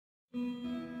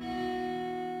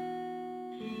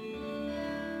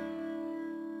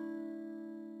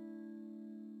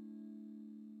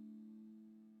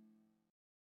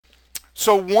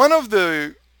So one of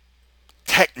the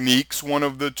techniques, one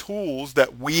of the tools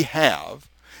that we have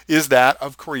is that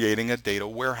of creating a data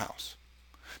warehouse.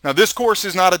 Now, this course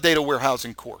is not a data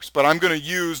warehousing course, but I'm going to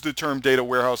use the term data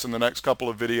warehouse in the next couple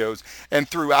of videos and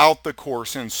throughout the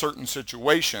course in certain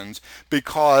situations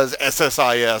because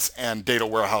SSIS and data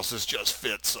warehouses just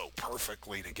fit so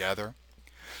perfectly together.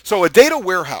 So a data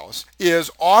warehouse is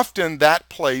often that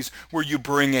place where you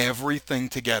bring everything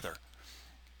together.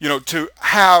 You know, to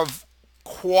have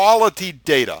quality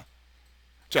data,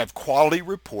 to have quality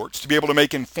reports, to be able to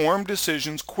make informed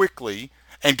decisions quickly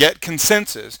and get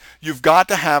consensus, you've got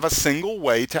to have a single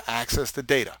way to access the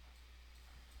data.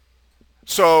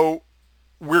 So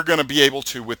we're going to be able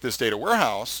to, with this data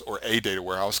warehouse or a data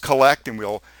warehouse, collect, and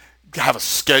we'll have a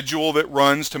schedule that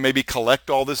runs to maybe collect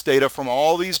all this data from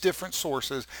all these different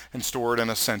sources and store it in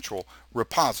a central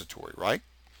repository, right?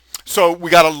 So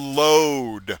we got to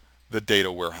load the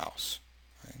data warehouse.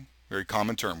 Very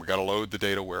common term. We got to load the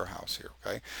data warehouse here.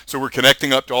 Okay, so we're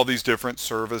connecting up to all these different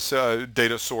service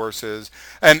data sources,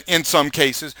 and in some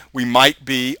cases we might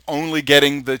be only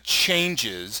getting the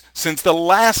changes since the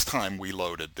last time we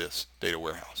loaded this data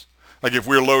warehouse. Like if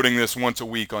we're loading this once a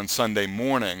week on Sunday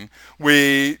morning,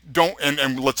 we don't,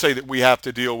 and let's say that we have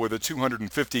to deal with a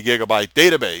 250 gigabyte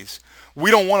database.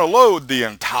 We don't want to load the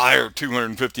entire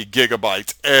 250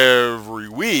 gigabytes every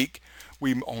week.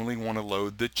 We only want to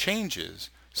load the changes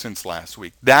since last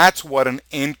week. That's what an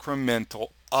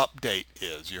incremental update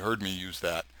is. You heard me use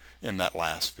that in that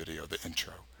last video, the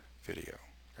intro video.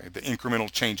 Okay? The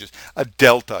incremental changes. A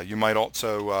delta. You might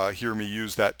also hear me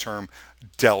use that term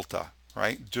delta,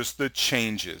 right? Just the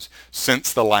changes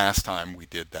since the last time we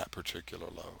did that particular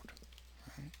load.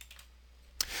 Okay?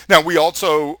 Now, we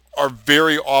also are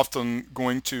very often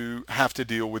going to have to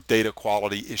deal with data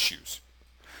quality issues.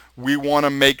 We want to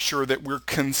make sure that we're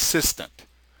consistent.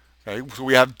 Okay, so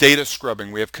we have data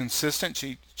scrubbing, we have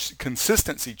consistency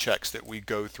checks that we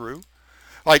go through.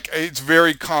 Like it's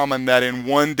very common that in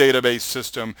one database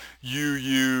system you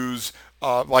use,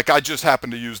 like I just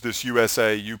happen to use this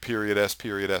USA, U period, S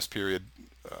period, S period,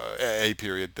 A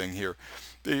period thing here.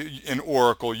 In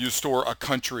Oracle, you store a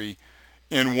country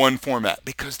in one format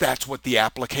because that's what the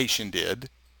application did.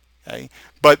 Okay.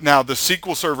 But now the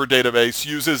SQL Server database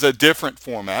uses a different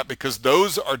format because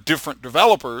those are different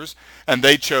developers and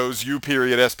they chose U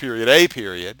period, S period, A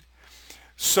period.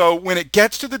 So when it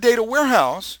gets to the data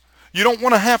warehouse, you don't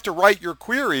want to have to write your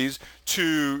queries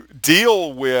to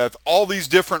deal with all these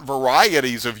different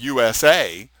varieties of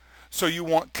USA. So you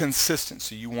want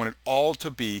consistency. You want it all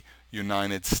to be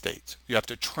United States. You have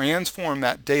to transform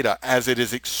that data as it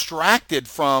is extracted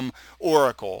from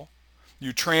Oracle.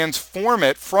 You transform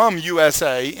it from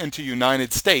USA into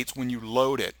United States when you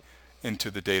load it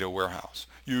into the data warehouse.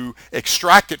 You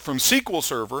extract it from SQL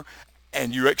Server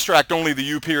and you extract only the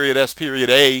U period, S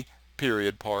period, A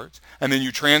period parts, and then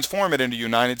you transform it into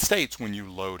United States when you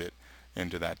load it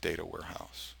into that data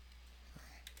warehouse.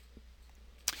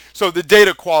 So the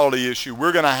data quality issue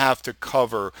we're going to have to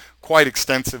cover quite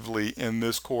extensively in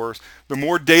this course. The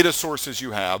more data sources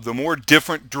you have, the more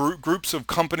different groups of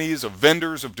companies, of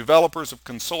vendors, of developers, of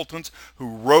consultants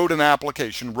who wrote an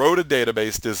application, wrote a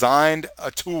database, designed a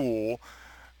tool,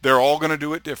 they're all going to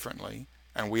do it differently,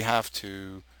 and we have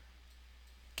to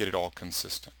get it all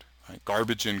consistent. Right?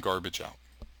 Garbage in, garbage out.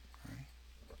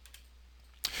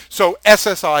 So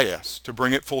SSIS, to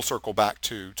bring it full circle back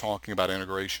to talking about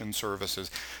integration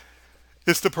services,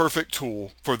 it's the perfect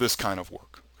tool for this kind of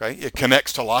work. Okay? It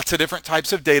connects to lots of different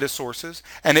types of data sources,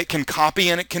 and it can copy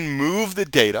and it can move the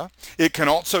data. It can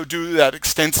also do that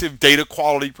extensive data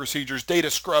quality procedures,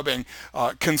 data scrubbing,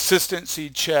 consistency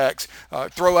checks,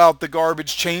 throw out the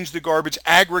garbage, change the garbage,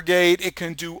 aggregate. It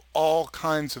can do all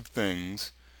kinds of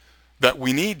things that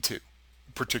we need to,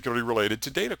 particularly related to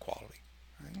data quality.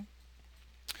 Right?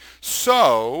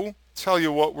 So, tell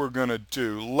you what we're going to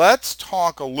do. Let's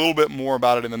talk a little bit more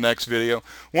about it in the next video.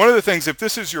 One of the things, if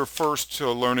this is your first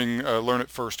Learn It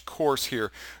First course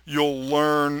here, you'll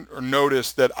learn or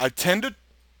notice that I tend to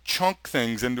chunk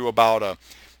things into about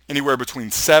anywhere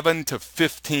between 7 to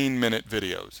 15 minute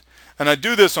videos. And I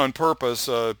do this on purpose.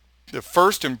 The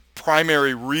first and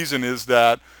primary reason is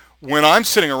that when I'm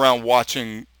sitting around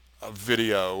watching a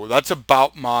video, that's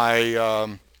about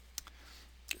my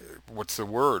what's the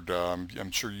word?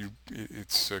 I'm sure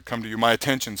it's come to you, my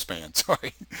attention span,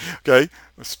 sorry. Okay,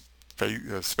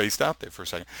 spaced out there for a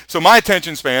second. So my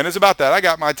attention span is about that. I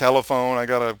got my telephone, I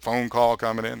got a phone call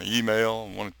coming in, an email,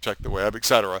 I want to check the web,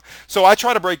 etc. So I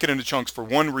try to break it into chunks for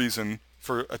one reason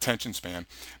for attention span.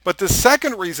 But the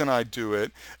second reason I do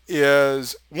it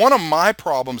is one of my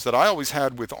problems that I always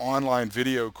had with online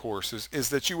video courses is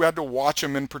that you had to watch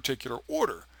them in particular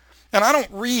order. And I don't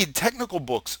read technical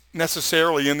books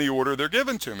necessarily in the order they're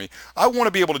given to me. I want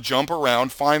to be able to jump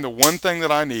around, find the one thing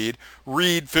that I need,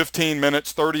 read 15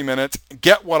 minutes, 30 minutes,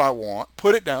 get what I want,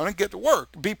 put it down and get to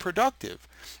work, be productive.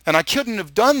 And I couldn't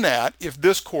have done that if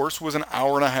this course was an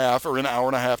hour and a half or an hour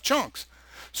and a half chunks.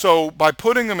 So by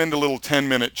putting them into little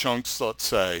 10-minute chunks, let's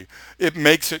say, it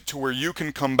makes it to where you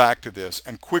can come back to this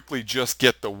and quickly just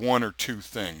get the one or two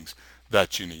things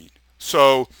that you need.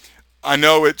 So I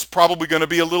know it's probably going to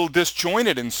be a little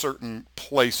disjointed in certain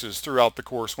places throughout the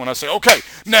course when I say, okay,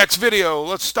 next video,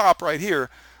 let's stop right here.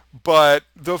 But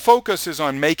the focus is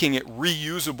on making it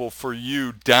reusable for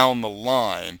you down the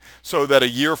line so that a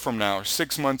year from now or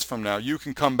 6 months from now, you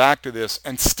can come back to this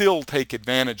and still take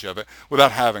advantage of it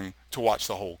without having to watch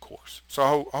the whole course.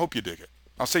 So I hope you dig it.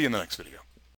 I'll see you in the next video.